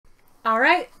All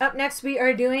right, up next we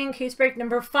are doing case break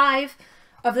number 5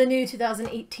 of the new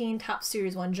 2018 Topps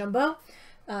Series 1 Jumbo.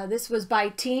 This was by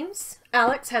teams.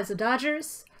 Alex has the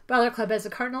Dodgers, Baller Club has the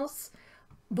Cardinals,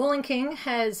 Bowling King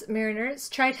has Mariners,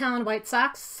 Tri-Town White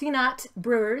Sox, C-Not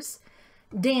Brewers,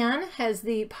 Dan has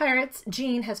the Pirates,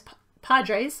 Gene has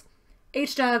Padres,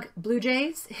 H-Dog Blue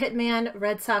Jays, Hitman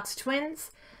Red Sox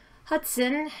Twins,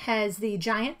 Hudson has the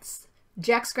Giants,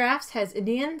 Jack Scraffs has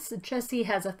Indians, Jesse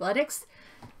has Athletics,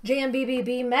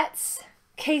 JMBBB Mets,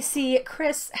 KC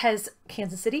Chris has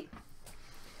Kansas City,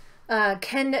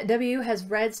 Ken W has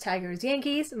Reds, Tigers,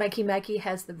 Yankees, Mikey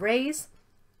has the Rays,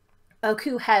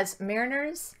 Oku has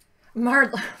Mariners,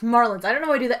 Marlins. I don't know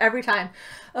why I do that every time.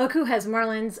 Oku has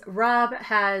Marlins, Rob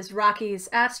has Rockies,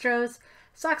 Astros,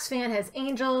 Sox fan has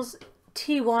Angels,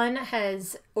 T1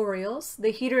 has Orioles,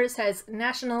 The Heaters has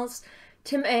Nationals,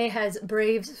 Tim A has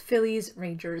Braves, Phillies,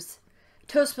 Rangers,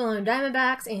 Toast Malone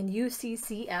Diamondbacks, and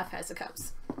UCCF has the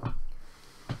Cubs.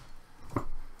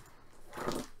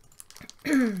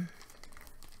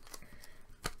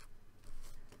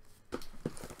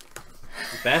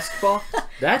 Basketball?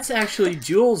 That's actually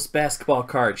Jules' basketball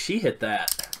card. She hit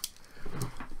that.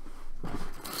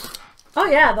 Oh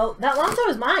yeah, that Lonzo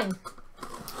is mine.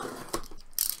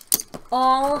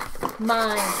 All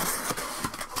mine.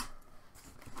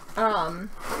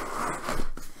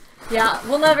 Yeah,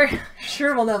 we'll never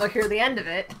hear the end of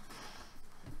it.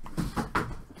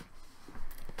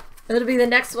 It'll be the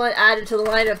next one added to the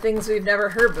line of things we've never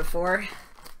heard before.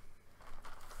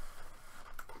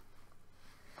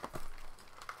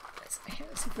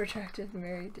 Super attractive,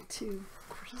 married to 2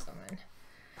 women.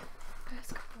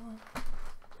 Basketball.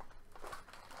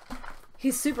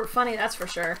 He's super funny, that's for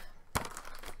sure.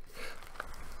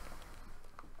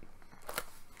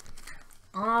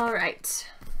 All right.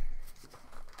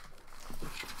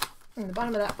 And the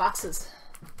bottom of that box is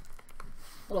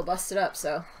a little busted up,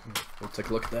 so we'll take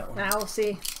a look at that one. now we'll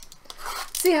see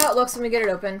how it looks when we get it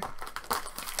open.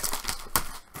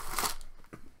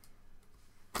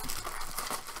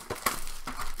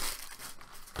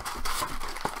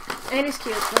 And he's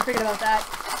cute. Don't forget about that.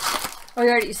 Oh,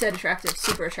 you said attractive.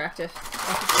 Super attractive.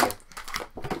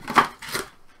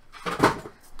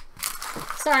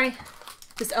 Sorry.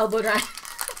 Just elbow dry.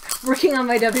 Working on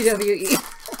my WWE.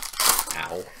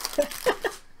 Ow.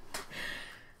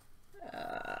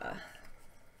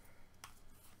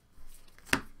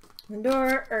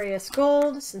 Lindor, Urias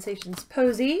Gold, Sensations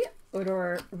Posey,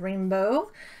 Odor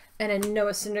Rainbow, and a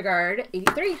Noah Syndergaard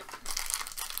 83.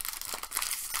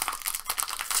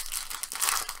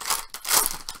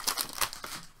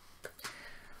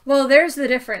 Well, there's the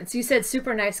difference. You said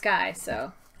super nice guy,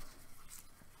 so.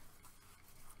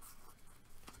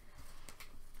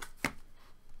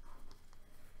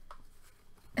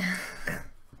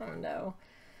 Oh no.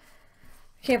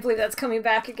 Can't believe that's coming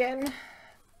back again.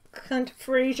 Clint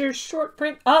Frazier short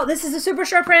print. Oh, this is a super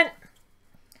short print.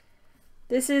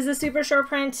 This is a super short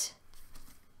print.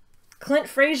 Clint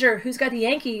Frazier, who's got the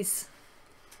Yankees.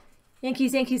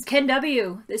 Yankees, Ken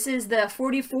W. This is the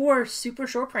 44 super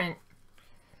short print.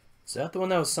 Is that the one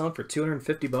that was selling for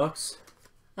 $250?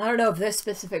 I don't know if this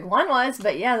specific one was,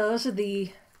 but yeah, those are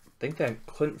the... I think that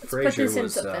Clint Frazier Let's put this in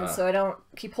was... something so I don't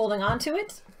keep holding on to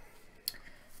it.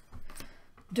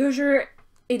 Dozier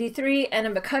 83 and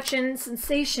a McCutcheon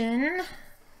Sensation.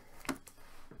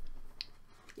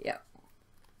 Yep.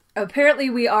 Apparently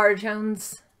we are,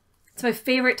 Jones. It's my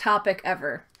favorite topic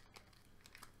ever.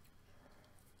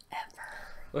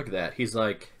 Look at that. He's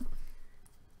like...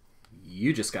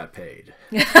 You just got paid.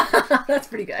 That's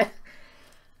pretty good.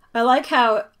 I like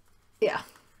how, yeah.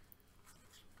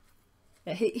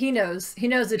 He knows. He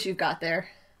knows that you've got there.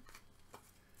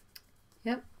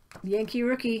 Yep. Yankee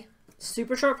rookie.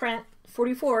 Super short print.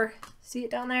 44. See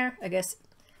it down there? I guess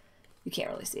you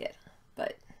can't really see it,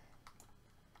 but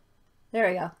there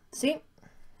we go. See?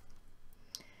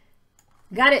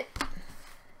 Got it.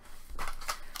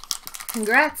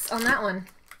 Congrats on that one.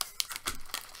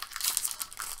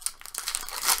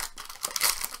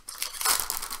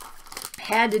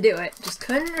 Had to do it. Just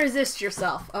couldn't resist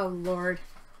yourself. Oh, Lord.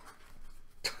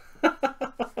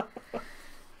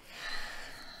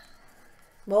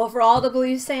 Well, for all to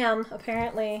believe Sam,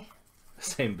 apparently.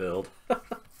 Same build.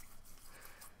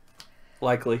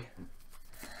 Likely.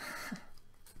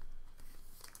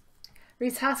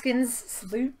 Reese Hoskins,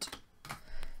 salute.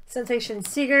 Sensation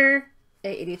Seager,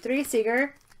 A83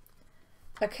 Seager.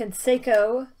 A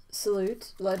Canseco,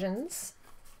 salute, Legends.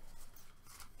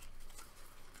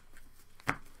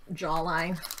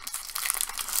 Jawline.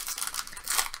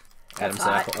 Adam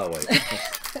Sackle. Oh, wait.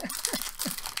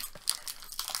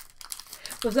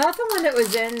 Was that the one that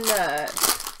was in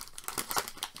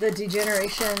The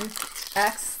Degeneration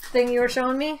X thing you were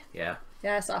showing me? Yeah.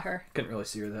 Yeah, I saw her. Couldn't really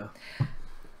see her, though.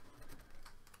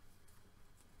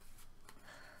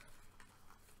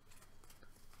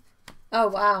 Oh,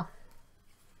 wow.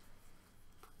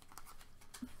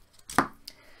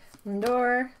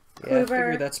 Lindor, Yeah, I Kluber,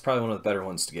 figure that's probably one of the better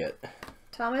ones to get.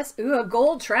 Thomas. Ooh, a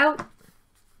gold Trout.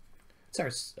 It's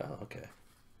ours. Oh, okay.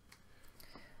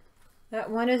 That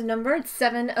one is numbered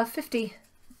 7 of 50.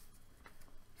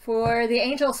 For the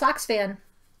Angel Sox fan.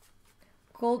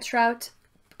 Gold Trout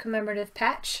commemorative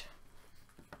patch.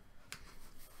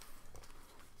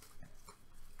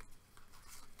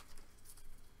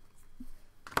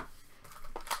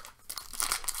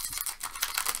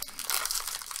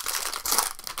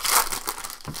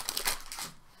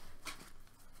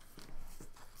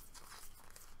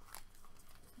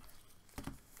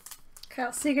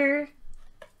 Kyle Seager.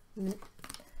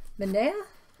 Mendea.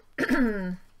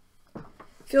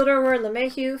 Fielder Ward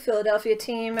LeMahieu, Philadelphia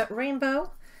team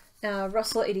Rainbow.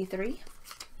 Russell 83.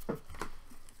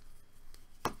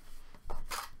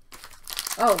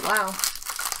 Oh, wow.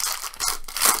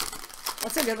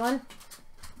 That's a good one.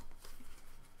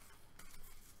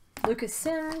 Lucas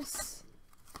Sims,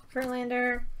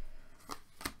 Verlander,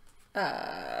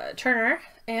 Turner,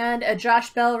 and a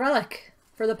Josh Bell relic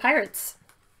for the Pirates.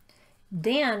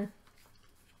 Dan.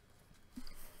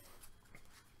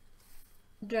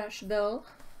 Josh Bell.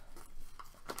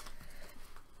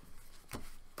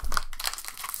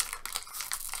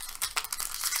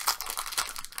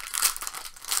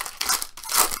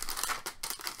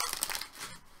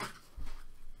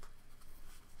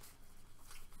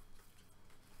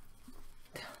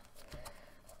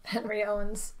 Henry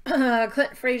Owens.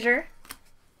 Clint Frazier.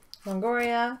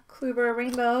 Longoria. Kluber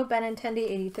Rainbow. Benintendi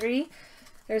 83.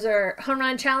 There's our home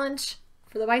run challenge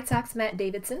for the White Sox, Matt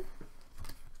Davidson.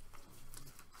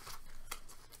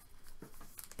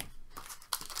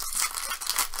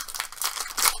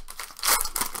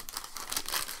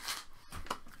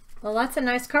 Well, that's a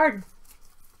nice card.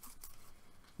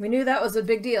 We knew that was a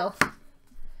big deal.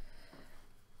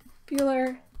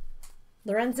 Bueller,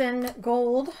 Lorenzen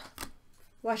Gold,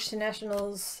 Washington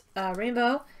Nationals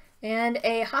Rainbow, and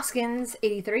a Hoskins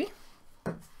 83.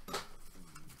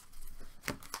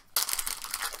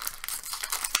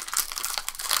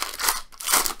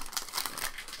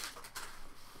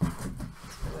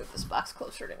 Move this box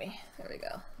closer to me. There we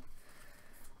go.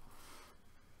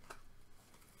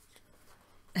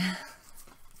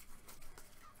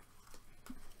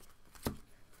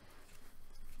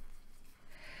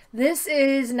 This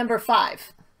is number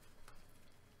 5.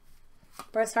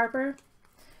 Bryce Harper,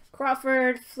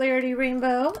 Crawford, Flaherty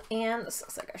Rainbow, and this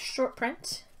looks like a short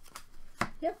print.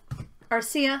 Yep.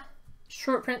 Arcia,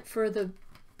 short print for the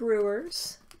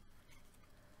Brewers.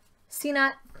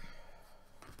 CNOT,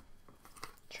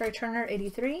 Trey Turner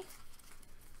 83.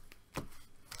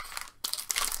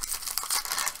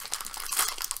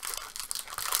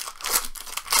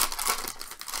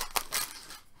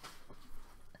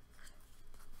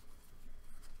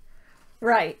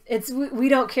 Right. It's we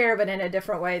don't care, but in a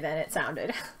different way than it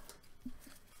sounded.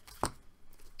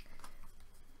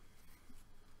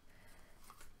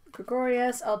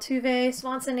 Gregorius, Altuve,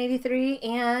 Swanson 83,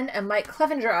 and a Mike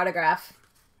Clevenger autograph.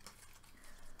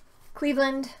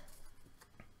 Cleveland,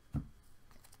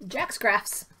 Jack's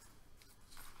Graphs.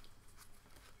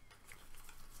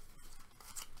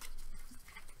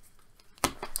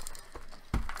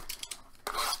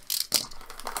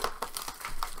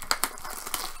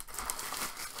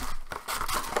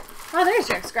 Oh, there's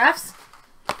Jack's Graphs.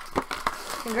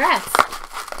 Congrats.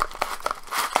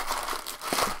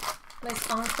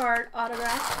 Nice on-card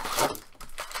autograph.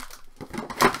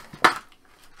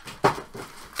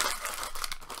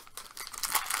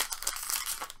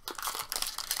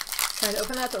 Trying to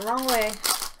open that the wrong way.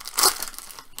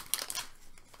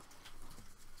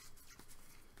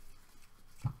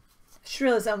 I just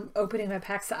realized I'm opening my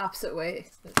packs the opposite way.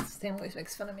 Sam always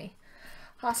makes fun of me.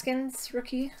 Hoskins,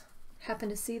 rookie. Happen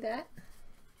to see that.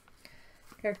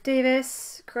 Eric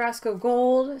Davis, Carrasco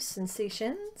Gold,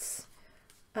 Sensations,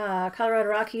 Colorado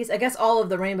Rockies. I guess all of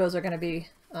the rainbows are going to be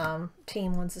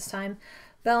team ones this time.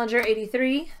 Bellinger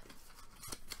 83.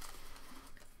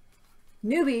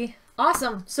 Newbie.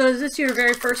 Awesome. So is this your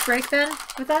very first break then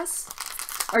with us?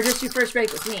 Or just your first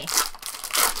break with me?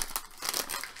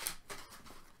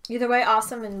 Either way,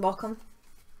 awesome and welcome.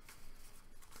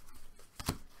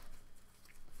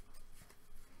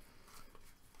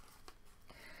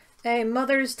 A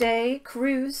Mother's Day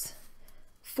Cruise,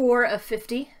 4 of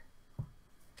 50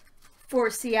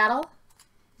 for Seattle,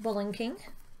 Bowling King.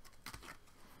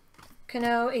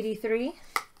 Cano 83.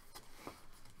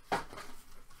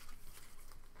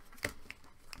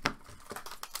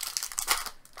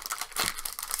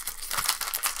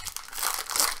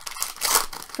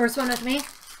 First one with me?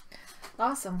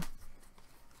 Awesome.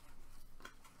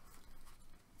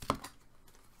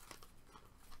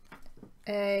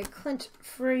 A Clint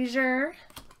Frazier,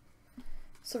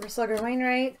 Silver Slugger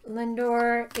Wainwright,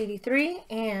 Lindor 83,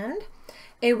 and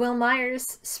a Will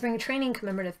Myers Spring Training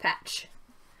Commemorative Patch.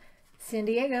 San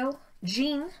Diego,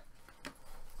 Gene.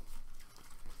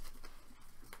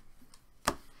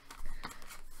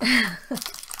 The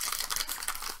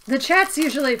chat's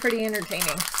usually pretty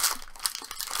entertaining.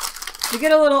 We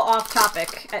get a little off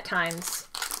topic at times,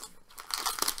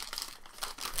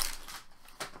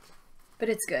 but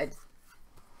it's good.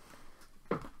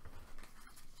 All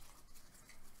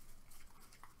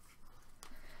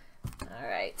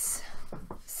right.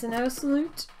 Snow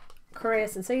Salute, Correa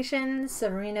Sensations,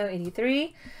 Severino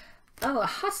 83. Oh, a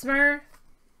Hosmer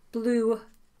Blue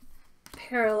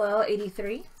Parallel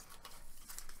 83.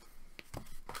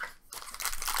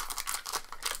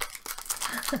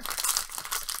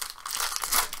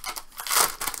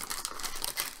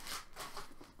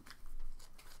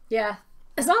 Yeah,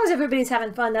 as long as everybody's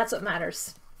having fun, that's what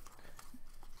matters.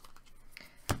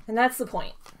 And that's the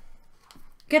point.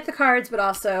 Get the cards, but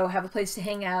also have a place to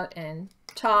hang out and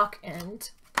talk and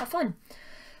have fun.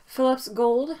 Phillips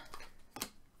Gold.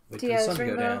 Wait for the sun to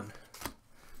go Rainbow. down.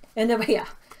 And then, yeah.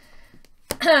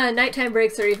 Nighttime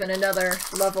breaks are even another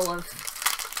level of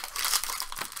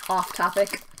off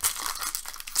topic.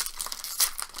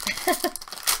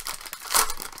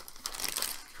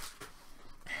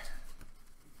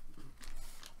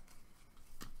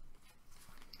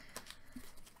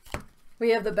 We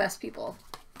have the best people.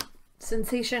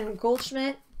 Sensation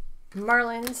Goldschmidt,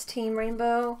 Marlins Team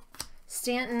Rainbow,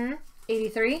 Stanton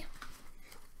 83.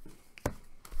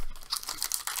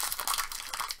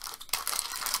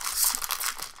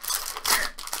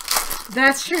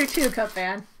 That's true too, Cup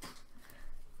Fan.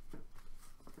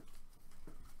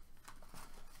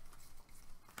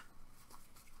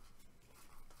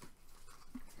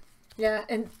 Yeah,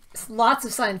 and lots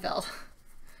of Seinfeld.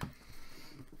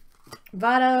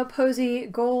 Votto, Posey,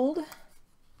 Gold.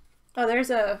 Oh, there's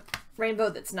a rainbow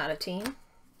that's not a team.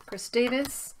 Chris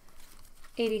Davis,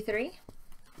 83.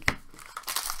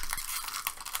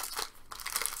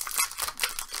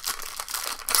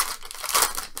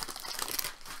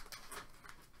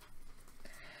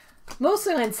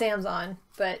 Mostly when Sam's on,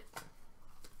 but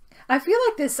I feel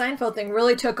like this Seinfeld thing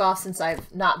really took off since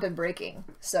I've not been breaking,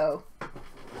 so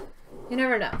you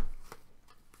never know.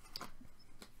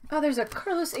 Oh, there's a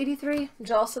Carlos 83. I'm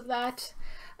jealous of that.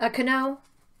 A Cano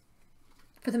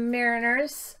for the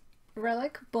Mariners.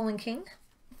 Relic, Bowling King.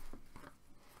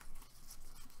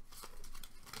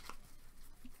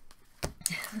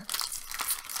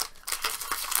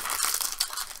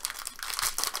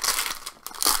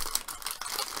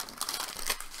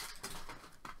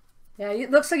 Yeah,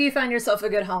 it looks like you found yourself a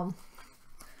good home.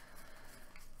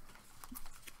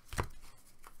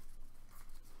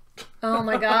 Oh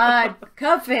my God,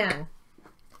 Cub fan.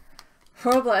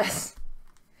 Robles.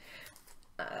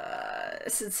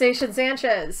 Sensation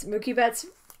Sanchez, Mookie Betts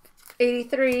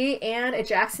 83, and a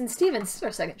Jackson Stevens,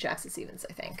 or second Jackson Stevens,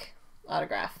 I think.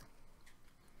 Autograph.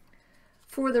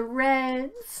 For the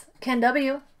Reds, Ken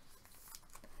W.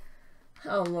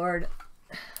 Oh Lord.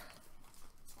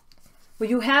 Well,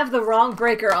 you have the wrong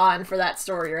breaker on for that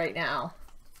story right now.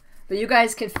 But you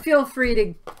guys can feel free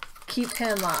to keep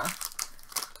him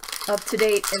up to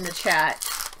date in the chat.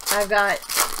 I've got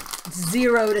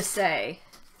zero to say.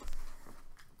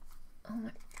 Oh my.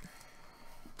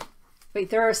 Wait,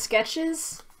 there are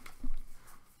sketches?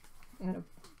 I'm gonna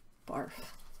barf.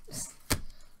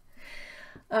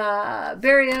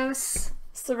 Barrios,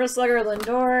 Silver Slugger,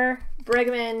 Lindor,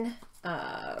 Bregman,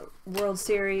 World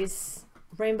Series,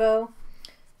 Rainbow,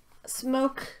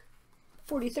 Smoke,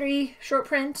 43, short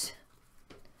print.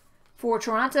 For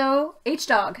Toronto,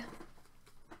 H-Dog.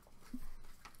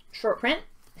 Short print,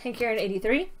 Hank Aaron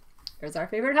 83. Here's our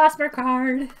favorite Hosmer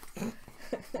card.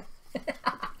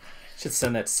 Should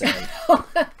send that to Sam.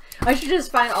 I should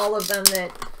just find all of them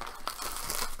that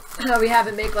we have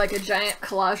and make like a giant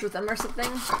collage with them or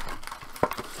something.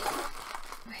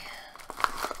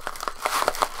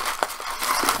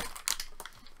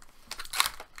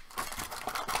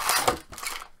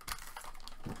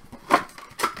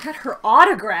 Got her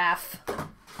autograph.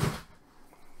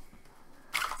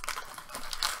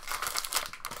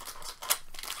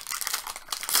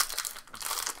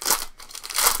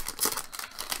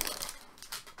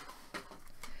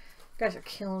 You guys are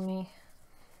killing me.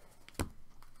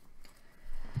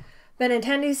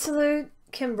 Benintendi Salute,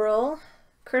 Kimbrel,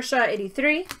 Kershaw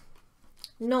 83,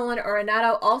 Nolan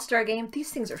Arenado All-Star Game.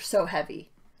 These things are so heavy.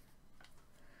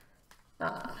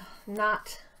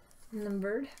 Not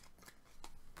numbered.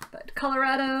 But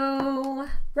Colorado,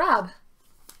 Rob.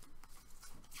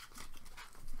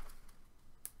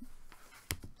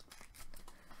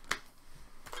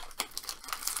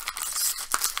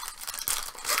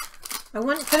 I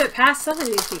wouldn't put it past some of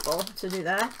these people to do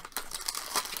that.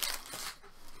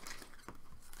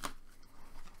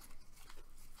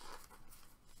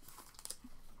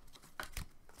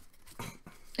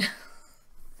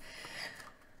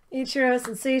 Ichiro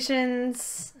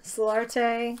Sensations,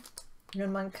 Solarte,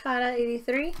 Moncada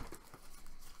 83.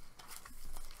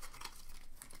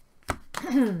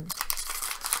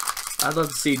 I'd love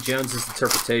to see Jones's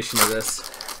interpretation of this.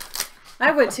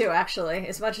 I would too, actually,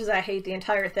 as much as I hate the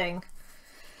entire thing.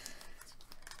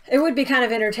 It would be kind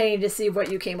of entertaining to see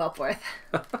what you came up with.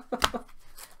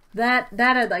 That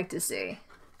I'd like to see.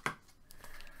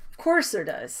 Of course there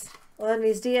does.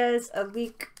 Lebanese Diaz, a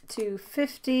leak to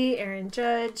 50. Aaron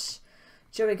Judge,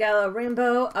 Joey Gallo,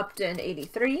 Rainbow, Upton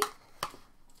 83.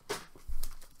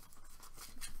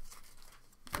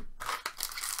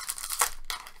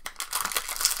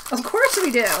 Of course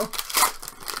we do.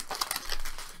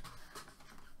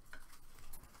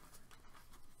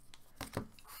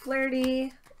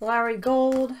 Flaherty, Lowry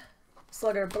Gold,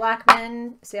 Slugger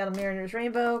Blackman, Seattle Mariners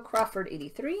Rainbow, Crawford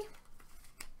 83.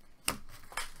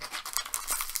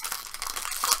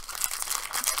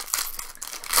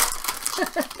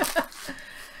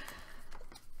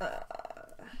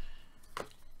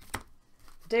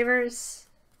 Davers,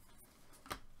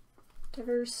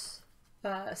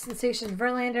 Sensation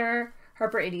Verlander,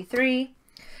 Harper 83.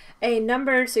 A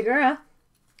numbered Segura,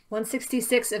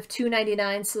 166 of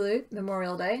 299 salute,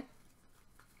 Memorial Day.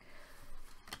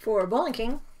 For Bowling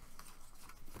King.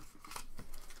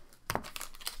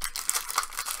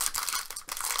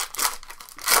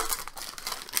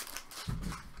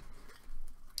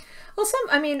 Well,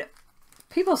 I mean,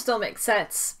 people still make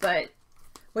sets, but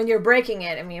when you're breaking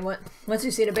it, I mean, once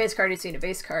you've seen a base card, you've seen a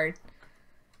base card.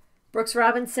 Brooks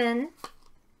Robinson,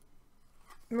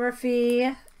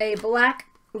 Murphy, a Black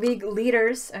League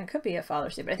Leaders, and it could be a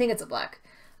Father's Day, but I think it's a black.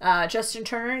 Justin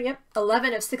Turner, yep,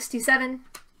 11 of 67.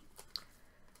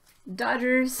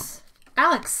 Dodgers,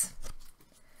 Alex,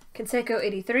 Canseco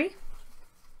 83.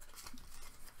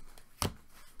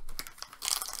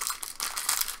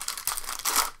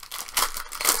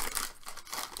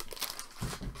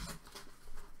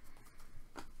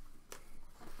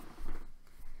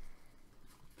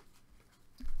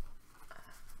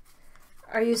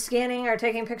 Are you scanning or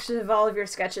taking pictures of all of your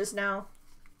sketches now?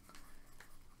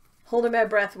 Holding my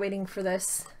breath waiting for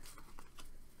this.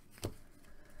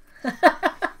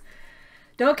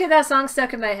 Don't get that song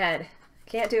stuck in my head.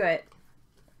 Can't do it.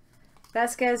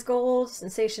 Vasquez Gold,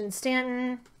 Sensation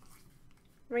Stanton,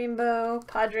 Rainbow,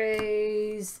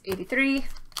 Padres 83.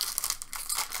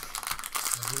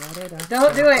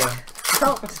 Don't do it.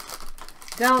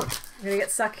 Don't. I'm gonna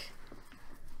get stuck.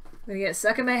 I'm gonna get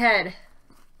stuck in my head.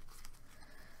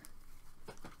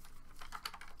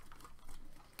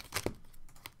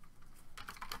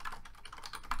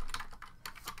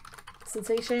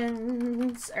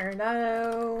 Sensations,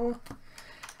 Arenado,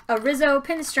 a Rizzo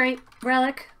Pinstripe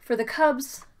Relic for the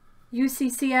Cubs,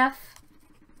 UCCF.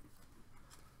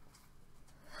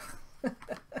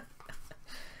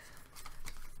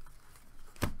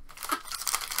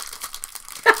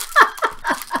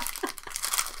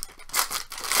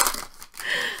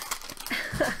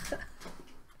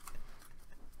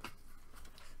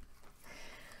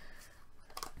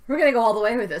 We're gonna go all the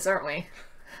way with this, aren't we?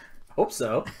 Hope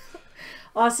so.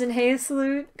 Austin Hayes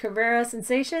salute, Cabrera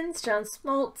Sensations, John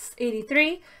Smoltz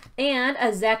 83, and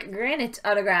a Zach Granite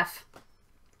autograph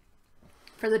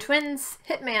for the Twins.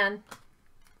 Hitman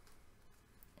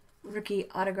rookie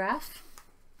autograph.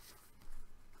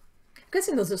 I'm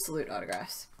guessing those are salute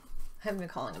autographs. I haven't been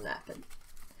calling them that, but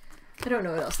I don't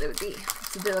know what else they would be.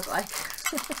 What do they look like?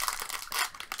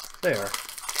 They are.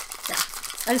 Yeah,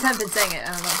 I just haven't been saying it.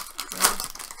 I don't know.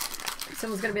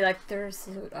 Someone's gonna be like, "There's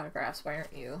salute autographs. Why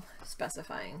aren't you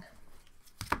specifying?"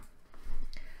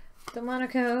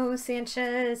 Delmonico,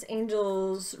 Sanchez,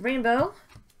 Angels, Rainbow,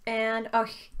 and oh,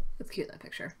 that's cute, that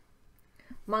picture.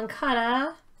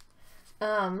 Moncada,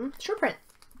 short print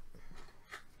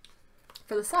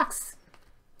for the Sox.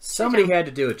 Somebody had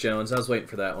to do it, Jones. I was waiting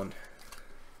for that one.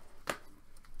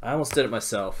 I almost did it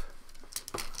myself.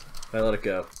 I let it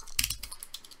go.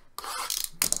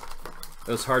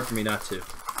 It was hard for me not to.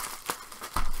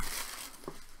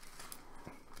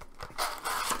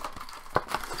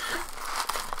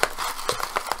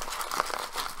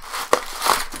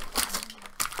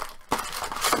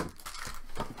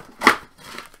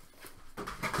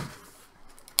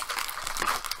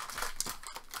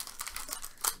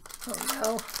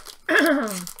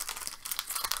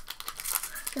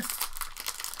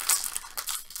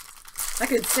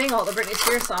 could sing all the Britney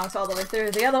Spears songs all the way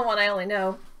through. The other one I only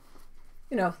know,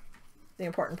 you know, the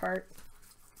important part.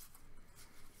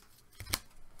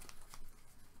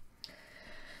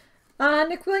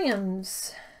 Nick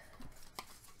Williams.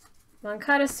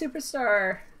 Moncada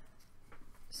Superstar.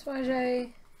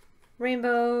 Swage.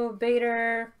 Rainbow.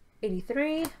 Bader.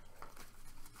 83.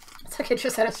 It's like I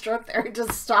just had a stroke there. It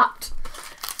just stopped.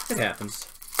 It happens.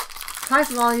 Probably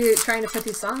from all you trying to put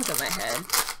these songs in my head.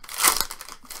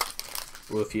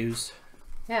 Refused.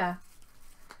 Yeah.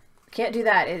 Can't do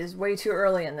that. It is way too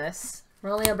early in this.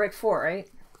 We're only on break 4, right?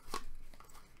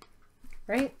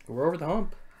 Right? We're over the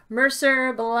hump.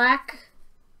 Mercer Black,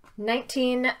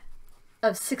 19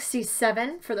 of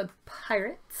 67 for the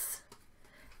Pirates.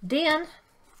 Dan,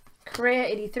 Correa,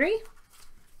 83.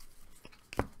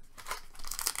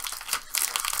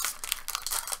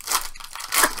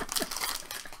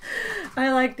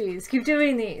 I like these. Keep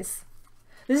doing these.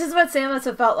 This is what Sam must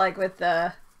have felt like with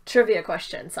the trivia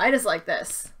questions. I just like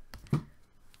this.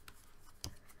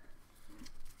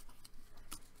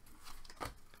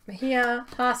 Mejia,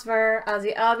 Hosmer,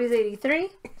 Ozzy Albies,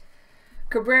 83.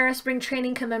 Cabrera Spring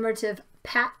Training Commemorative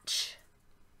Patch.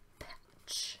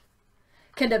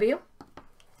 Ken W.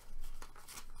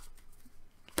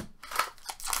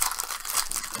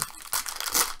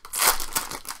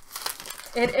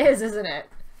 It is, isn't it?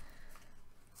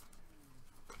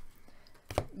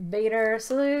 Bader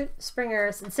Salute,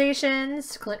 Springer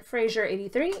Sensations, Clint Frazier,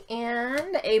 83,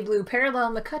 and a blue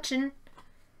parallel McCutcheon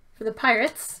for the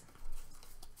Pirates.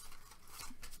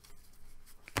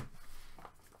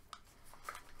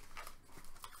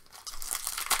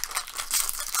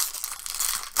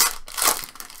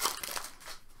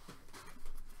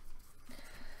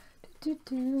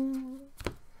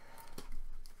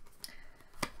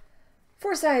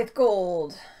 Forsyth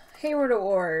Gold, Hayward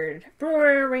Award,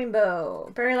 Brewer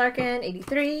Rainbow, Barry Larkin,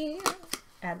 83,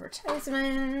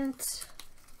 advertisement.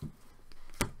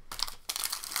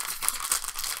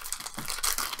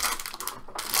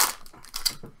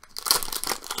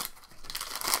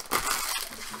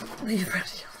 Leave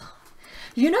Brady alone.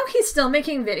 You know he's still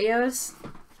making videos,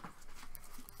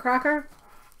 Crocker?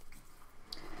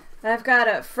 I've got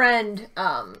a friend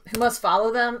who must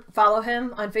follow him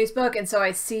on Facebook, and so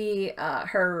I see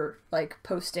her like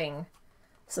posting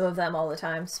some of them all the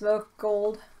time. Smoke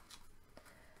Gold,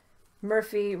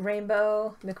 Murphy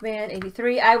Rainbow, McMahon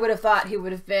 83. I would have thought he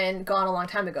would have been gone a long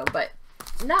time ago, but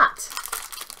not.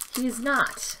 He's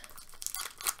not.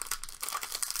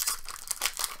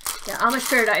 Yeah, Amish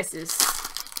Paradise is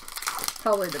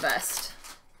probably the best.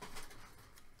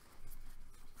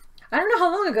 I don't know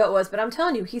how long ago it was, but I'm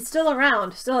telling you, he's still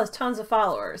around. Still has tons of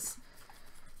followers.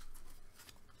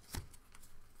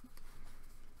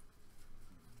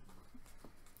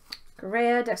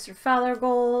 Correa, Dexter Fowler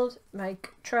Gold,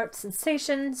 Mike Trout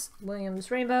Sensations,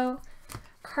 Williams Rainbow,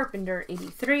 Carpenter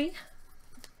 83.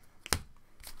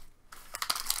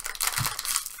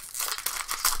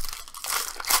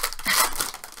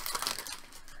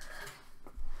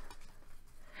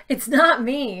 It's not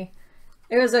me.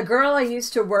 It was a girl I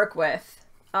used to work with.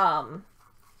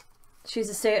 She's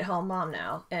a stay-at-home mom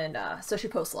now, and so she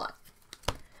posts a lot.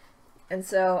 And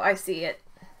so I see it.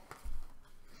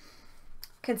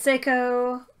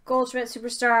 Canseco, Goldschmidt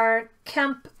Superstar,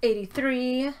 Kemp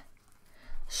 83,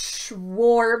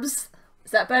 Schwarbs.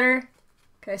 Is that better?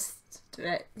 Okay,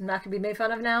 I'm not going to be made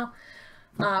fun of now.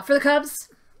 For the Cubs,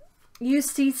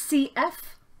 UCCF,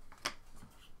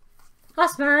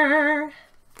 Hosmer.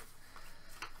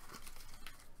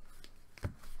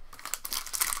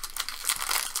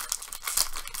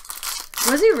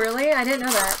 Was he really? I didn't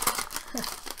know that.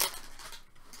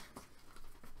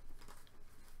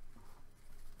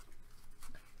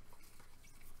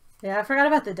 Yeah, I forgot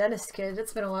about the dentist kid.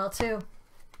 It's been a while too.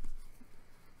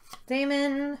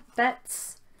 Damon,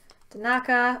 Betts,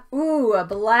 Tanaka. Ooh, a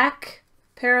black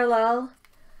parallel.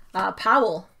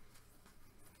 Powell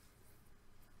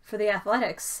for the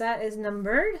Athletics. That is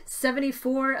numbered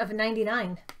 74 of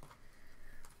 99.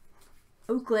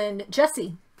 Oakland,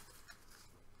 Jesse.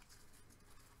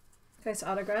 Nice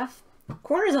autograph.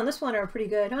 Corners on this one are pretty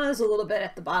good. Oh, there's a little bit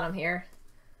at the bottom here.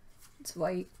 It's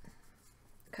white.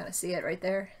 Kind of see it right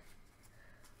there.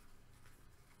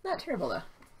 Not terrible though.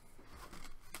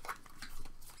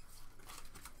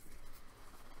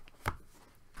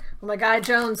 Oh my God,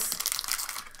 Jones.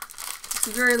 It's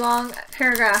a very long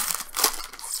paragraph.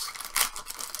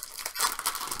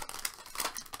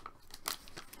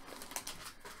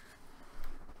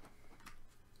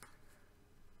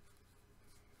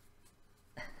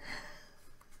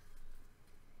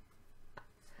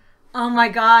 Oh my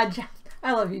God.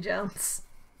 I love you, Jones.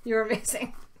 You're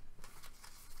amazing.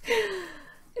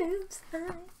 Oops,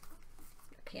 I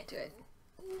can't do it.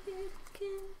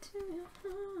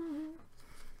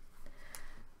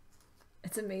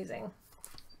 It's amazing.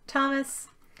 Thomas,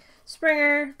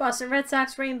 Springer, Boston Red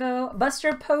Sox Rainbow,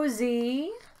 Buster Posey,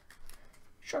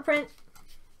 short print,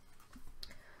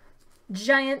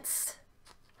 Giants,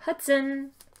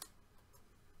 Hudson,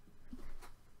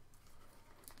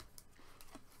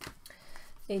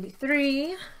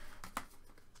 '83.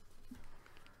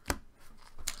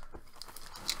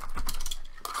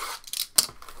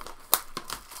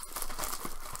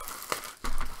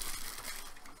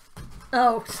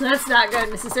 Oh, that's not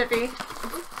good, Mississippi.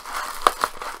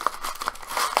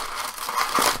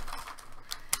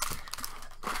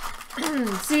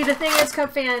 See, the thing is,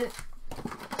 Cub fan,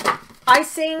 I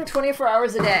sing 24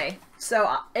 hours a day,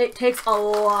 so it takes a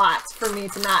lot for me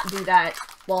to not do that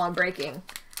while I'm breaking.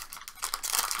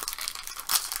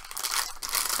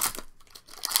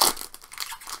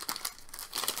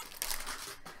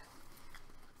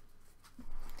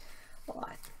 A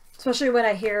lot. Especially when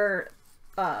I hear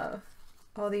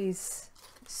all these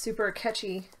super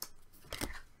catchy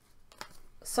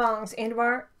songs. And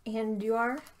you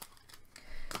are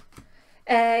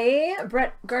a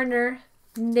Brett Gardner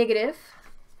negative,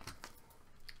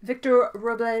 Victor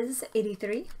Robles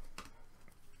 83,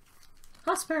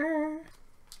 Hosper,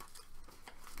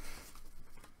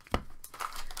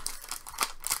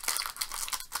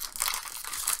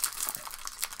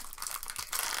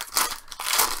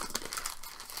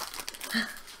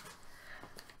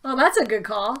 well, that's a good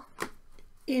call.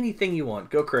 Anything you want.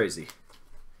 Go crazy.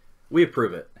 We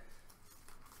approve it.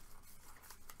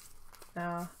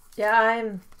 Oh, yeah,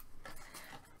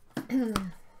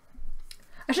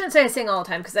 I shouldn't say I sing all the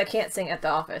time because I can't sing at the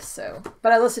office, so.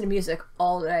 But I listen to music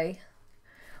all day.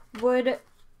 Wood,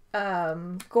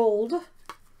 Gold,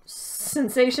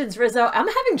 Sensations, Rizzo. I'm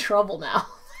having trouble now.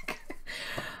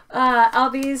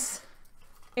 Albies,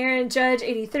 Aaron Judge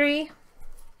 83.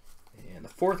 And the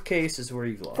fourth case is where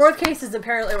you've lost. Fourth case is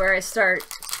apparently where I start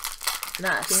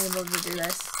not being able to do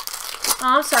this.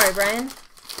 Oh, I'm sorry, Brian.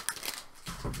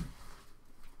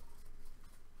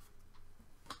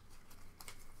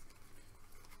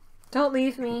 Don't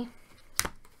leave me.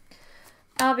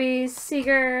 Albies,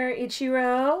 Seager,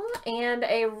 Ichiro, and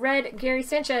a red Gary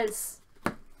Sanchez.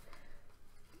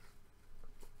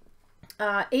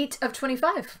 8 of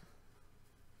 25.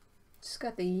 Just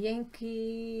got the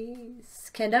Yankees.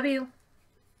 Ken W.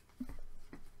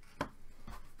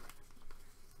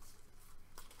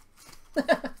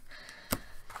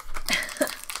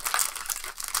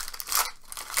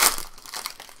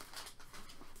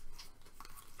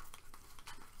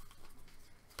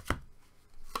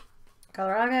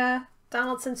 Galarraga,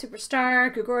 Donaldson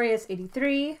Superstar, Gregorius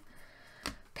 83,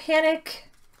 Panic,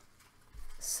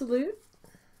 Salute,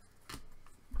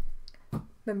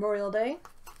 Memorial Day,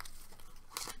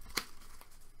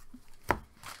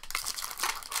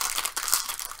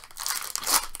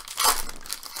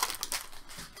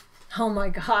 oh my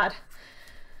god,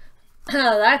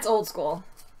 that's old school.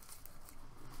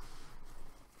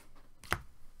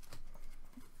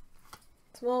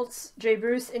 Smoltz, J.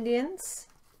 Bruce, Indians.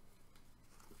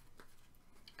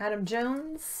 Adam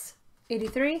Jones,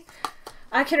 83.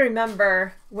 I can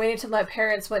remember waiting till my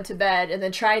parents went to bed and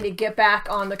then trying to get back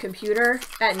on the computer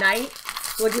at night.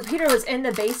 The computer was in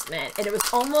the basement and it was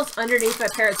almost underneath my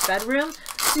parents' bedroom.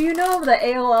 So you know the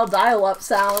AOL dial-up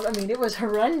sound. I mean, it was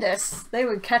horrendous. They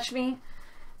would catch me,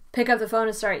 pick up the phone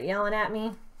and start yelling at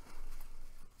me.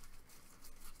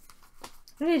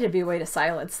 There needed to be a way to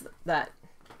silence that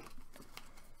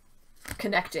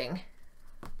connecting.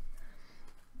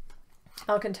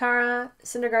 Alcantara,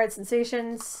 Syndergaard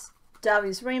Sensations,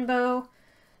 Davies Rainbow,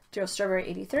 Joe Strawberry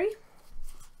 83,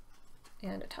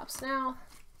 and it tops now.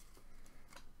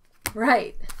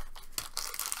 Right.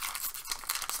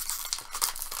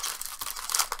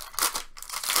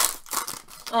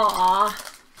 Aww.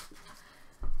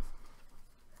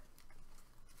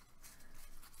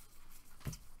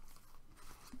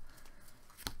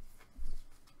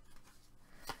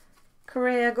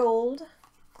 Correa Gold,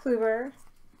 Kluber,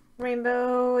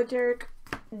 Rainbow, Derek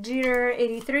Jeter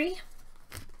 83.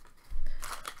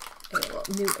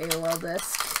 AOL, new AOL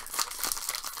disc.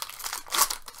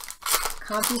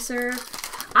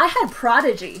 CompuServe. I had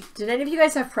Prodigy. Did any of you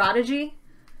guys have Prodigy?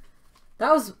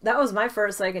 That was my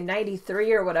first, like in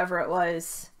 '93 or whatever it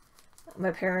was. My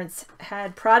parents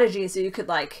had Prodigy, so you could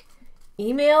like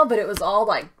email, but it was all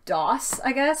like DOS,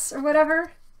 I guess, or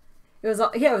whatever. It was,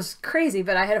 yeah, it was crazy,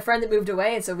 but I had a friend that moved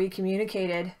away, and so we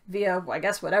communicated via, I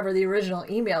guess, whatever the original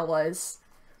email was.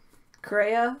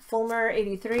 Correa, Fulmer,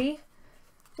 83.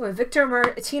 With Victor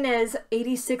Martinez,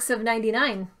 86 of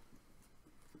 99.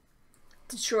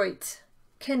 Detroit,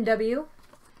 Ken W.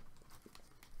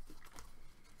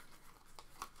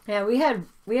 Yeah, we had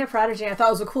Prodigy. I thought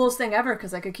it was the coolest thing ever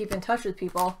because I could keep in touch with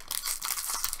people.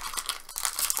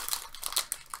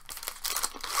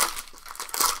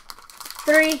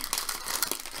 Three.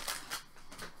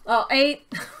 Oh,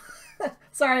 8.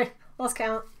 Sorry, lost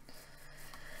count.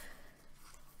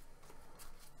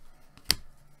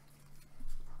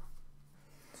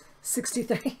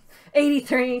 $63,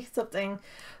 $83, something.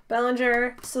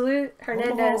 Bellinger, Salute,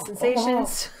 Hernandez,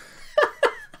 Sensations.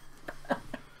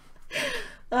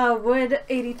 Wood,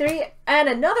 83, and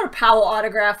another Powell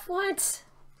autograph. What?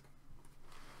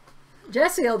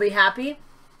 Jesse will be happy.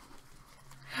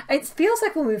 It feels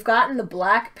like when we've gotten the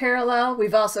black parallel,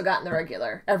 we've also gotten the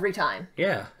regular every time.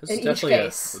 Yeah, this in is definitely each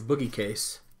case. a boogie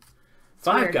case. It's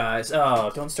Five weird. Guys.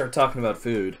 Oh, don't start talking about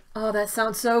food. Oh, that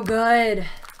sounds so good.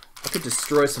 I could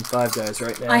destroy some Five Guys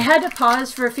right now. I had to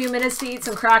pause for a few minutes to eat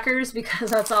some crackers because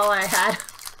that's all I had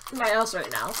in my house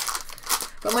right now.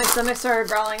 But my stomach started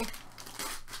growling.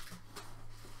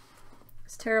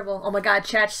 It's terrible. Oh my god,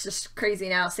 chat's just crazy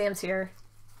now. Sam's here.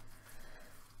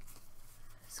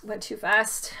 This went too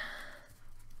fast.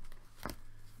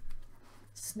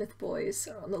 Smith boys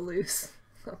are on the loose.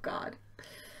 Oh god.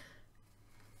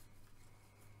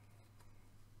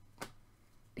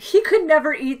 He could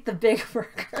never eat the big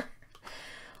burger.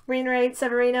 Wainwright,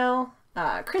 Severino,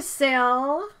 Chris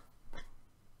Sale,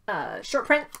 Short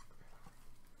Print,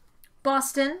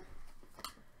 Boston,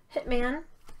 Hitman,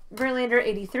 Verlander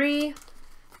 83.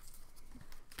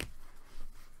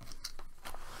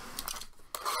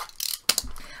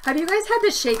 Have you guys had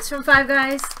the shakes from Five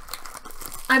Guys?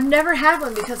 I've never had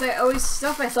one because I always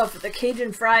stuff myself with the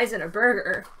Cajun fries and a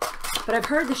burger. But I've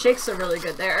heard the shakes are really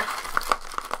good there.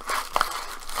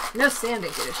 No, Sam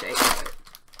didn't get a shake.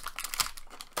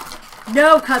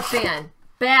 No, Cup Fan.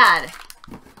 Bad.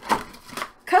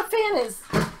 Cup Fan is...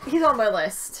 he's on my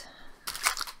list.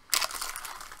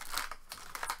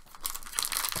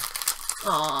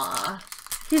 Aww.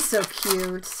 He's so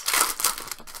cute.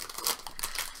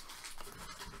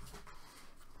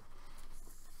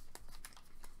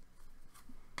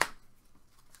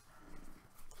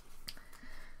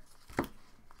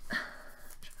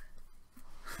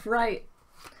 Right.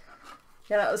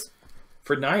 Yeah, that was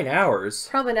For 9 hours?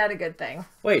 probably not a good thing.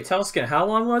 Wait, tell us again, how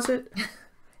long was it?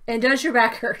 And does your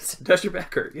back hurt? Does your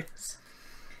back hurt? Yes.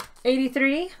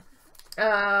 83,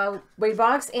 Wade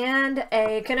Boggs, and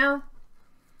a Cano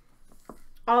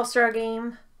All-Star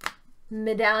Game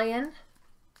medallion.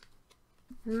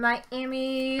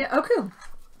 Miami Oku.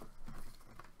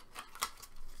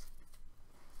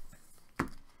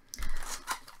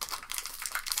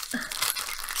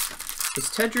 Because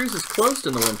Ted Drew's is closed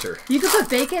in the winter. You could put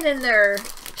bacon in their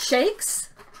shakes.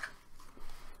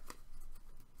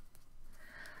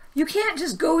 You can't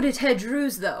just go to Ted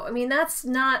Drew's, though. I mean, that's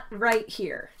not right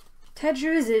here. Ted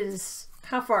Drew's is,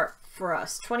 how far for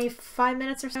us? 25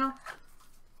 minutes or so?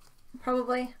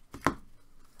 Probably.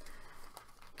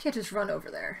 Can't just run over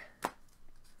there.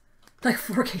 Like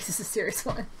 4 cases of Series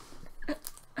 1.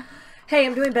 Hey,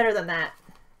 I'm doing better than that.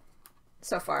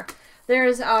 So far.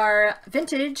 There's our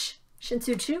vintage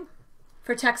Shin-Soo Choo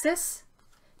for Texas.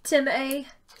 Tim A.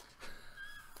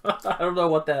 I don't know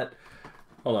what that...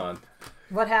 Hold on.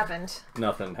 What happened?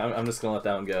 Nothing. I'm just going to let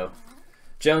that one go.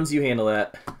 Jones, you handle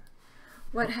that.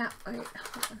 What happened? Wait,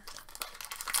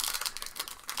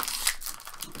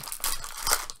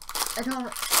 hold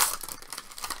on.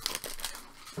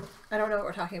 I don't know what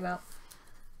we're talking about.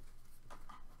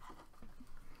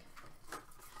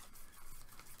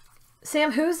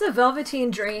 Sam, who's the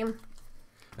Velveteen Dream?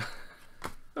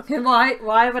 And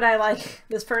why would I like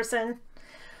this person?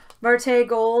 Marte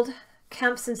Gold,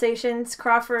 Kemp Sensations,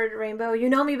 Crawford Rainbow. You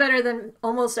know me better than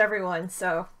almost everyone,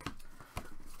 so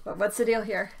what's the deal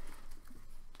here?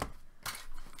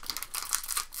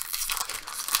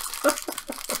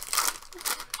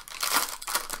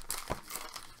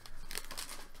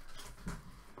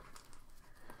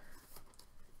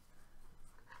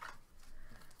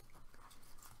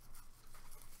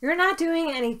 You're not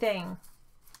doing anything.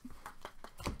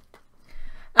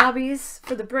 Albies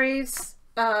for the Braves.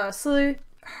 Salute.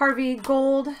 Harvey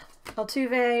Gold.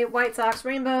 Altuve. White Sox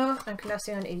Rainbow.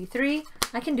 Encarnacion 83.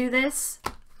 I can do this.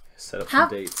 Set up some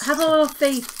dates. Have a little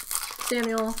faith,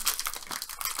 Samuel.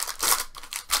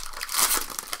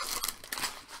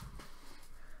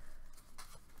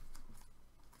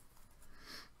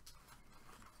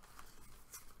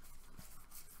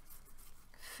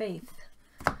 Faith.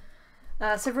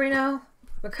 Severino,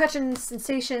 McCutcheon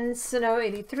Sensations, Sano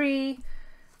 83,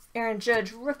 Aaron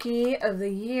Judge Rookie of the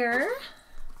Year,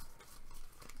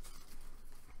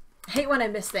 I hate when I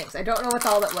miss things. I don't know what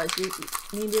all that was. You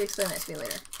need to explain that to me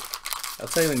later. I'll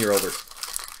tell you when you're older.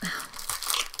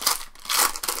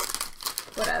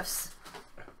 What else?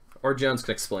 Or Jones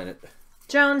can explain it.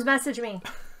 Jones, message me.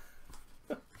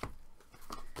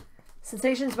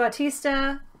 Sensations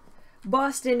Bautista,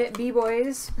 Boston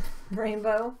B-Boys,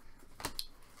 Rainbow,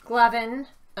 Glavin,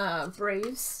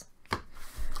 Braves,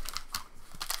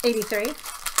 83.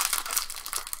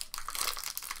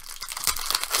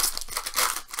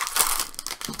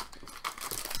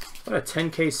 What a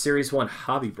 10K Series 1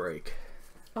 hobby break.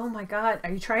 Oh my god,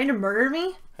 are you trying to murder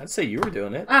me? I'd say you were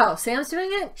doing it. Oh, Sam's doing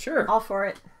it? Sure. All for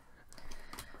it.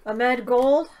 Ahmed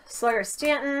Gold, Slugger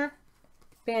Stanton,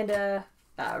 Banda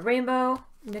Rainbow,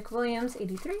 Nick Williams,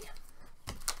 83.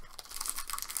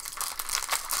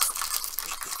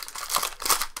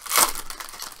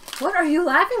 What are you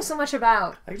laughing so much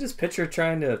about? I can just picture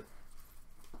trying to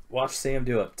watch Sam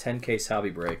do a 10K hobby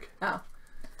break. Oh.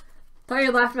 Thought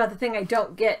you were laughing about the thing I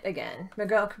don't get again.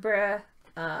 Miguel Cabrera,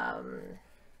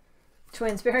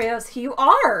 Twins Barrios. You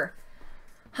are!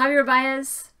 Javier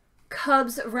Baez,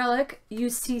 Cubs Relic,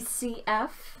 UCCF.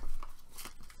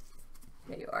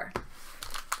 Yeah, you are.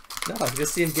 No, I can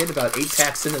just see him get about 8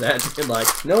 packs into that and be like,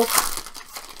 nope,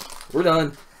 we're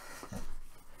done.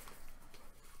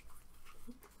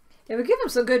 It would give him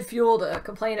some good fuel to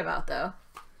complain about, though.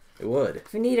 It would.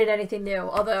 If he needed anything new.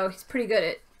 Although, he's pretty good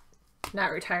at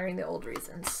not retiring the old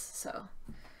reasons, so.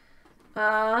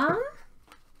 A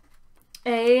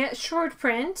short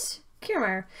print.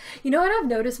 Kiermaier. You know what I've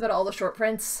noticed about all the short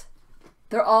prints?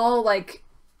 They're all, like,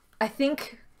 I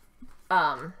think,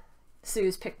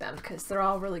 Sue's picked them because they're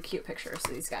all really cute pictures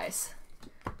of these guys.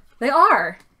 They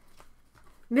are!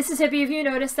 Mississippi, have you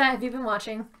noticed that? Have you been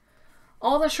watching?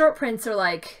 All the short prints are,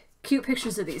 like, cute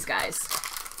pictures of these guys.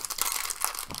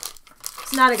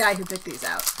 It's not a guy who picked these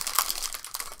out.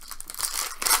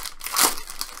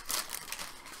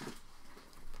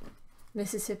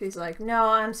 Mississippi's like, no,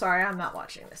 I'm sorry, I'm not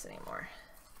watching this anymore.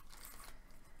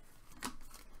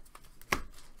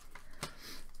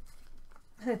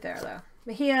 Right there, though.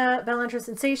 Mejia, Bellinger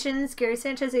Sensations, Gary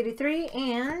Sanchez, 83,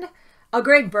 and a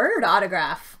Greg Bird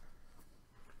autograph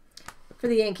for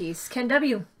the Yankees. Ken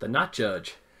W. The not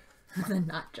judge. The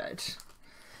not judge.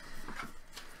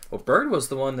 Well, Bird was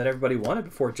the one that everybody wanted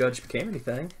before Judge became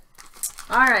anything.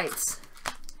 All right.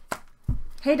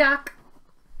 Hey, Doc.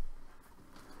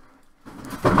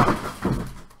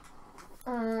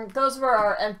 Those were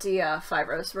our empty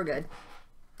fibros. We're good.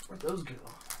 Where'd those go?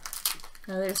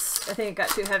 I think it got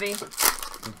too heavy.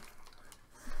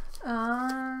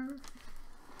 I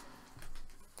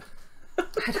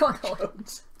don't know.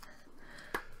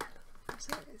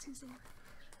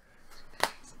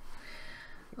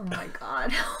 Oh my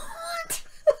god. What?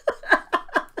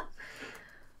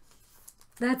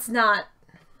 That's not.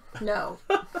 No.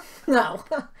 No.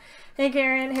 Hey,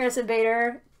 Karen, Harrison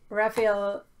Bader,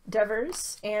 Rafael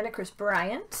Devers, and Chris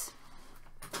Bryant.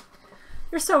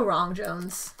 You're so wrong,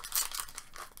 Jones.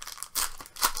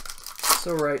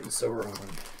 So right and so wrong.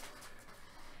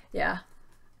 Yeah.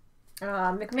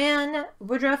 McMahon,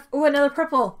 Woodruff. Oh, another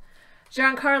purple.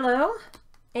 Giancarlo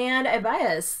and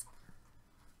Baez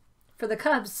for the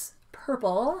Cubs.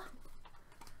 Purple.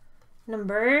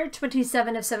 Number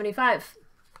 27 of 75.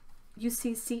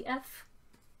 UCCF.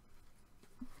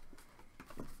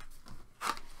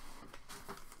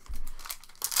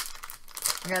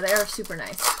 Yeah, they are super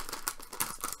nice.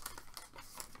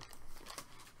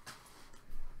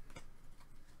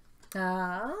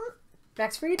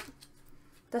 Max Fried,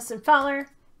 Dustin Fowler,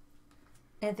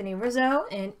 Anthony Rizzo,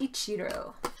 and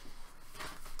Ichiro.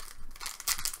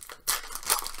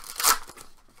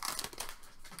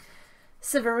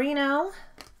 Severino,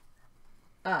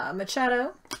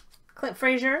 Machado, Clint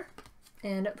Frazier,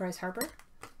 and Bryce Harper.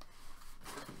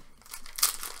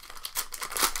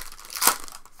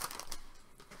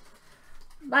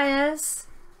 Baez,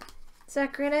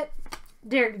 Zach Granite,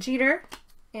 Derek Jeter,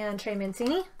 and Trey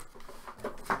Mancini.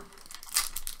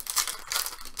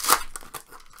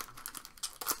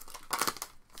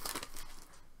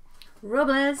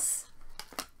 Robles,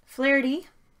 Flaherty,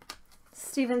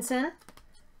 Stevenson,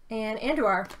 and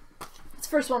Andujar. It's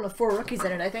the first one with 4 rookies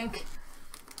in it, I think.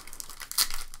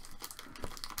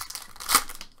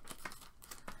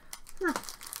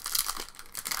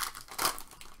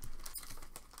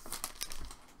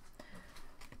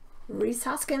 Reese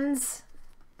Hoskins,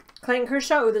 Clayton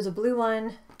Kershaw. Oh, there's a blue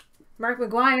one. Mark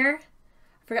McGuire. I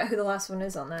forgot who the last one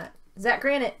is on that. Zach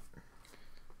Granite.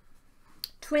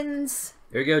 Twins.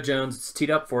 There you go, Jones. It's teed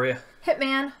up for you.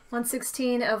 Hitman,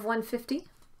 116 of 150.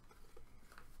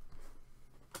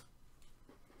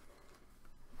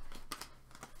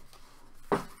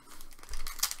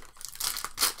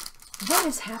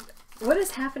 What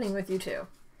is happening with you two?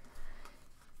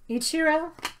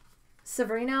 Ichiro,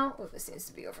 Severino. Oh, this needs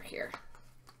to be over here.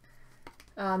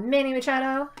 Manny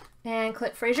Machado and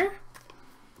Clint Frazier.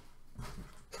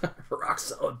 Rock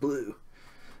solid blue.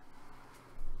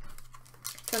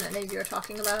 Which one that name you were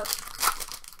talking about?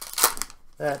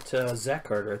 That Zach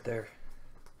card right there.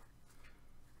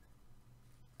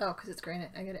 Oh, because it's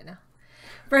granite. I get it now.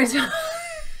 Bryce.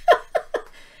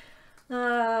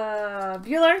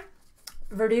 Bueller,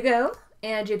 Verdugo,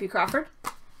 and JP Crawford.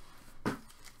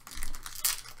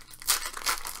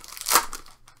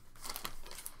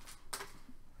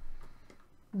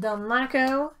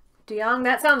 Delmonico, DeYoung.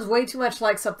 That sounds way too much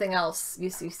like something else.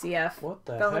 UCCF. What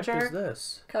the Bellinger, heck is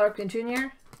this? Keller Jr.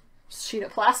 Sheet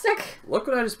of plastic. Look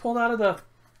what I just pulled out of the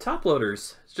top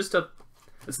loaders. It's just a...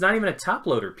 It's not even a top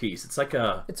loader piece. It's like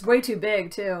a... It's way too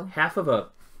big, too. Half of a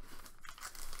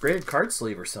graded card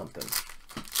sleeve or something.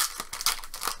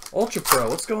 Ultra Pro,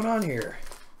 what's going on here?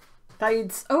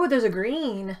 Oh, there's a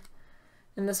green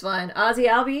in this one. Ozzy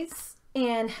Albies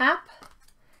and Hap,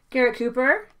 Garrett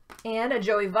Cooper, and a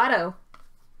Joey Votto.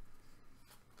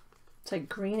 It's like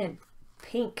green and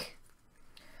pink.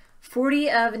 40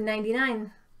 of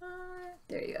 99.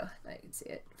 There you go. Now you can see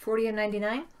it. 40 of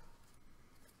 99.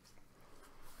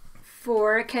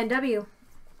 For Ken W.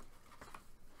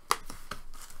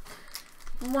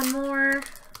 One more.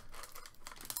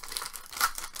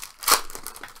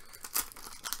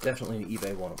 Definitely an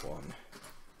eBay 1-of-1.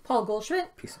 Paul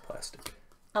Goldschmidt. Piece of plastic.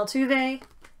 Altuve,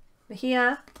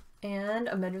 Mejia, and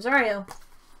Ahmed Rosario.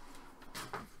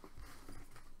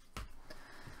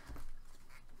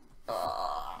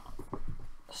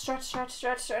 Stretch, stretch,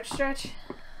 stretch, stretch, stretch.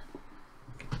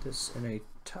 Get this in a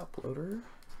top loader.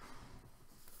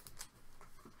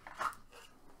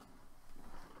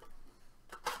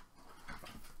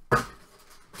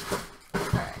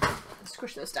 Alright,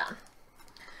 squish those down.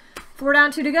 4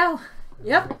 down, 2 to go.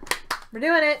 Yep, we're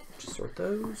doing it. Just sort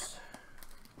those.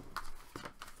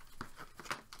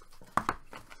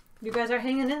 You guys are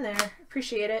hanging in there.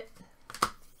 Appreciate it.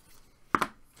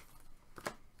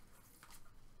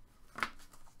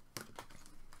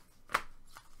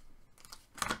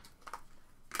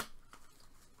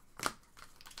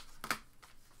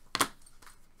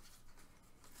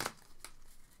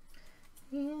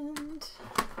 And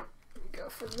we go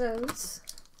for those.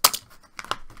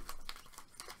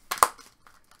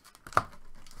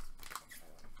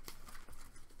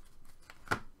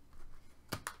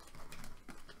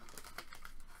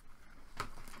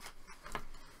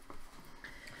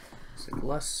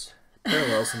 Less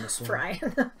parallels in this one.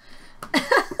 Brian.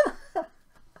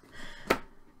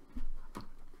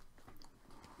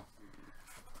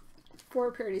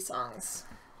 Four parody songs.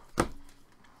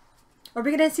 Are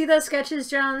we going to see those sketches,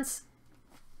 Jones?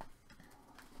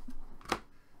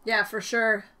 Yeah, for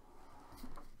sure.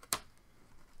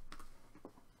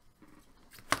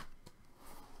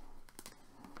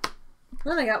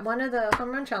 Well, I got one of the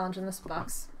home run challenge in this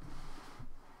box.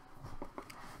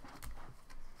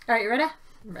 All right, you ready?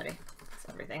 I'm ready. That's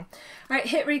everything. All right,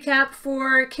 hit recap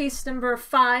for case number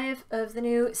 5 of the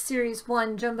new Series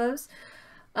 1 Jumbos.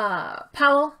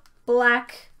 Powell,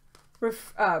 black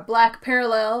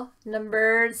parallel,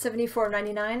 numbered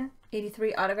 74/99,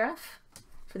 83 autograph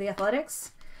for the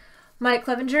Athletics. Mike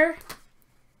Clevenger,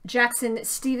 Jackson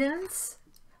Stevens,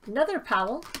 another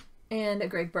Powell, and a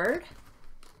Greg Bird.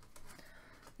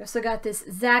 We also got this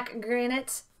Zach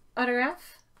Granite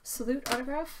autograph, salute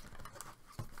autograph.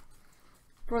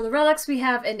 For the relics, we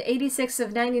have an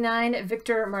 86/99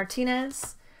 Victor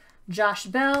Martinez, Josh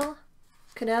Bell,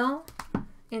 Cano,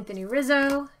 Anthony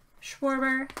Rizzo,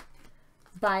 Schwarber,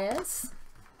 Baez.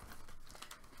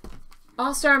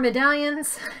 All-Star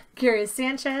medallions, Gary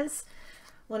Sanchez.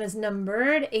 One is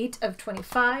numbered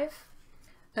 8/25.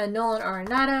 A Nolan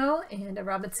Arenado and a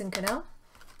Robinson Cano.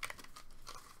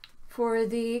 For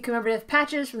the commemorative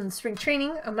patches from the spring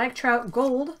training, a Mike Trout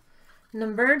Gold,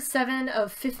 numbered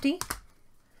 7/50.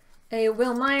 A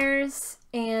Will Myers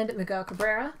and Miguel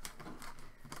Cabrera.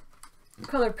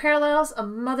 Color parallels, a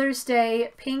Mother's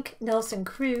Day pink Nelson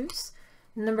Cruz,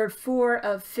 numbered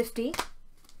 4/50.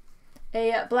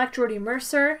 A black Jordy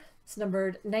Mercer, it's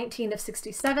numbered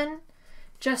 19/67.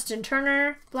 Justin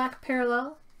Turner, black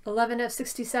parallel,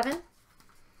 11/67.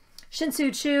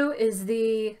 Shin-Soo Choo is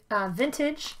the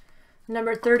vintage,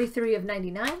 number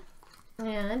 33/99.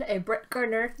 And a Brett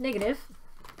Gardner negative.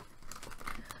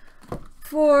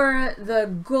 For the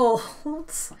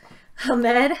golds,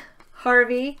 Ahmed,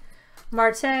 Harvey,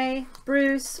 Marte,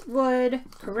 Bruce, Wood,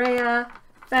 Correa,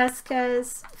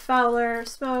 Vasquez, Fowler,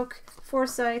 Smoke,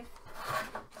 Forsythe,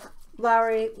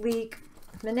 Lowry, Leak,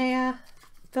 Manea,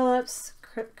 Phillips,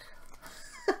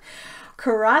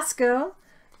 Carrasco,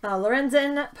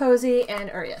 Lorenzen, Posey, and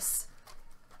Urias.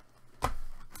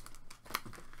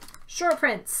 Short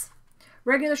prints.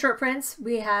 Regular short prints,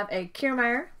 we have a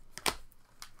Kiermaier,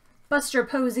 Buster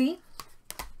Posey,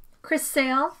 Chris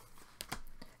Sale,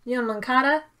 Yoan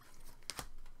Moncada,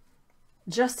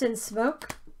 Justin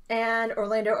Smoke, and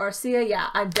Orlando Arcia. Yeah,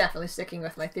 I'm definitely sticking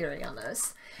with my theory on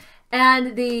this.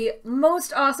 And the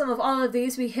most awesome of all of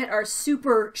these, we hit our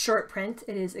super short print.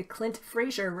 It is a Clint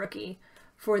Frazier rookie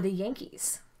for the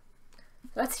Yankees.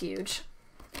 That's huge.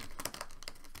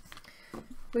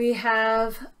 We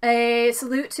have a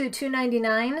salute to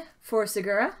 299 for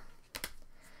Segura.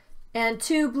 And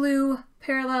 2 blue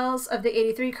parallels of the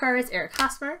 83 cards, Eric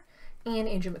Hosmer and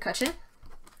Andrew McCutchen.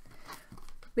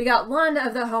 We got 1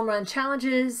 of the home run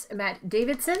challenges, Matt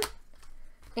Davidson.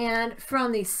 And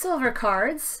from the silver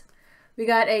cards, we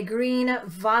got a green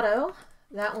Votto.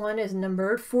 That one is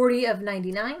numbered 40 of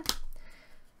 99.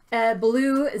 A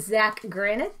blue Zach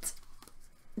Granite,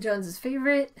 Jones's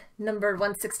favorite, numbered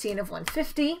 116 of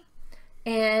 150.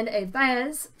 And a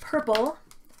Baez purple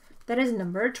that is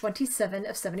numbered 27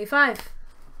 of 75.